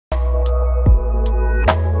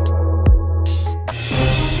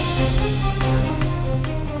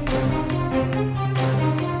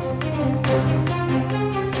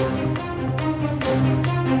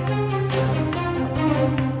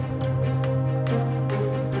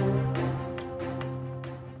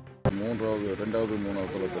ரெண்டாவது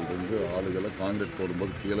மூணாவது தளத்திலிருந்து ஆளுகளை கான்கிரீட்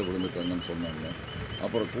போடும்போது கீழே விழுந்துட்டாங்கன்னு சொன்னாங்க.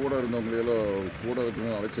 அப்புறம் கூட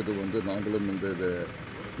இருக்கவங்க அழைச்சிட்டு வந்து நாங்களும் இதை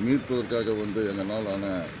மீட்பதற்காக எங்களால் ஆன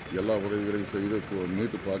எல்லா உதவிகளையும் செய்து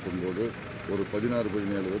மீட்டு பார்க்கும்போது ஒரு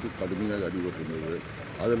 16-17 பேருக்கு கடுமையாக அடிபட்டிருந்தது.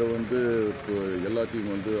 அதில் இப்போ எல்லாத்தையும்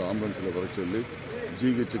ஆம்புலன்ஸில் வர சொல்லி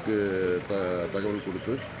ஜிஹெச்சுக்கு தகவல்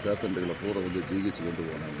கொடுத்து பேஷண்ட்டுகளை பூரா ஜிஹெச் கொண்டு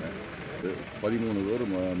போனாங்க. 13 பேர்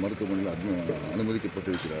மருத்துவமனையில்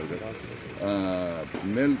அனுமதிக்கப்பட்டிருக்கிறார்கள்.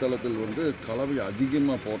 மேல் தளத்தில் கலவை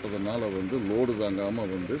அதிகமாக போட்டதுனால லோடு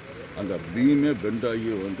தாங்காமல் அந்த பீமே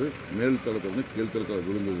பெண்டாகி மேல் தளத்தில் கீழ்த்தளத்தில்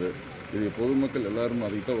விழுந்தது. இது பொதுமக்கள் எல்லாரும்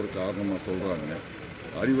அதைத்தான் ஒரு காரணமாக சொல்கிறாங்க.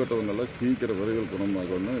 அடிபட்டவங்கெல்லாம் சீக்கிரம் விரைவில்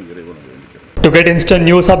குணமாகணும்னு இறைவனை வேண்டிக்கிறேன். To get instant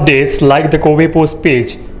news updates, like the Kowe Post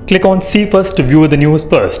page. Click on See First to view the news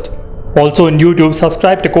first. Also on YouTube,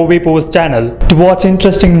 subscribe to Kowe Post channel to watch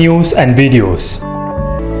interesting news and videos.